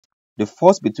the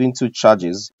force between two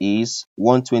charges is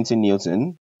 120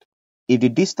 Newton. If the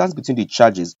distance between the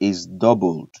charges is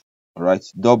doubled, right,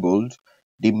 doubled,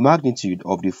 the magnitude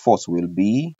of the force will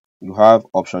be, you have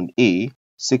option A,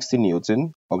 60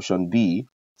 Newton, option B,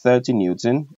 30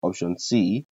 Newton, option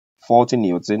C, 40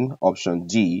 Newton, option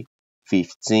D,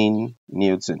 15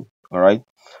 Newton. All right.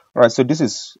 So this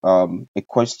is a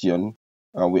question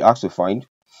we have to find.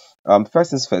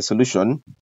 First things first, solution.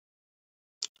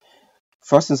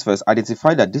 First things first,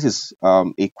 identify that this is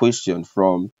a question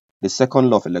from the second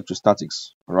law of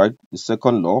electrostatics. All right, the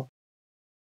second law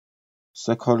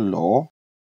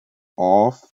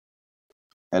of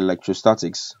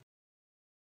electrostatics.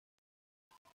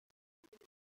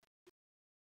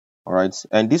 All right,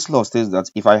 and this law states that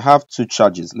if I have two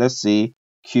charges, let's say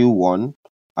Q1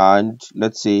 and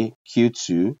let's say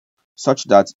Q2, such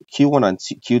that Q1 and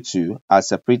Q2 are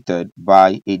separated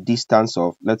by a distance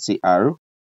of, let's say, R.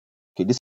 Okay, this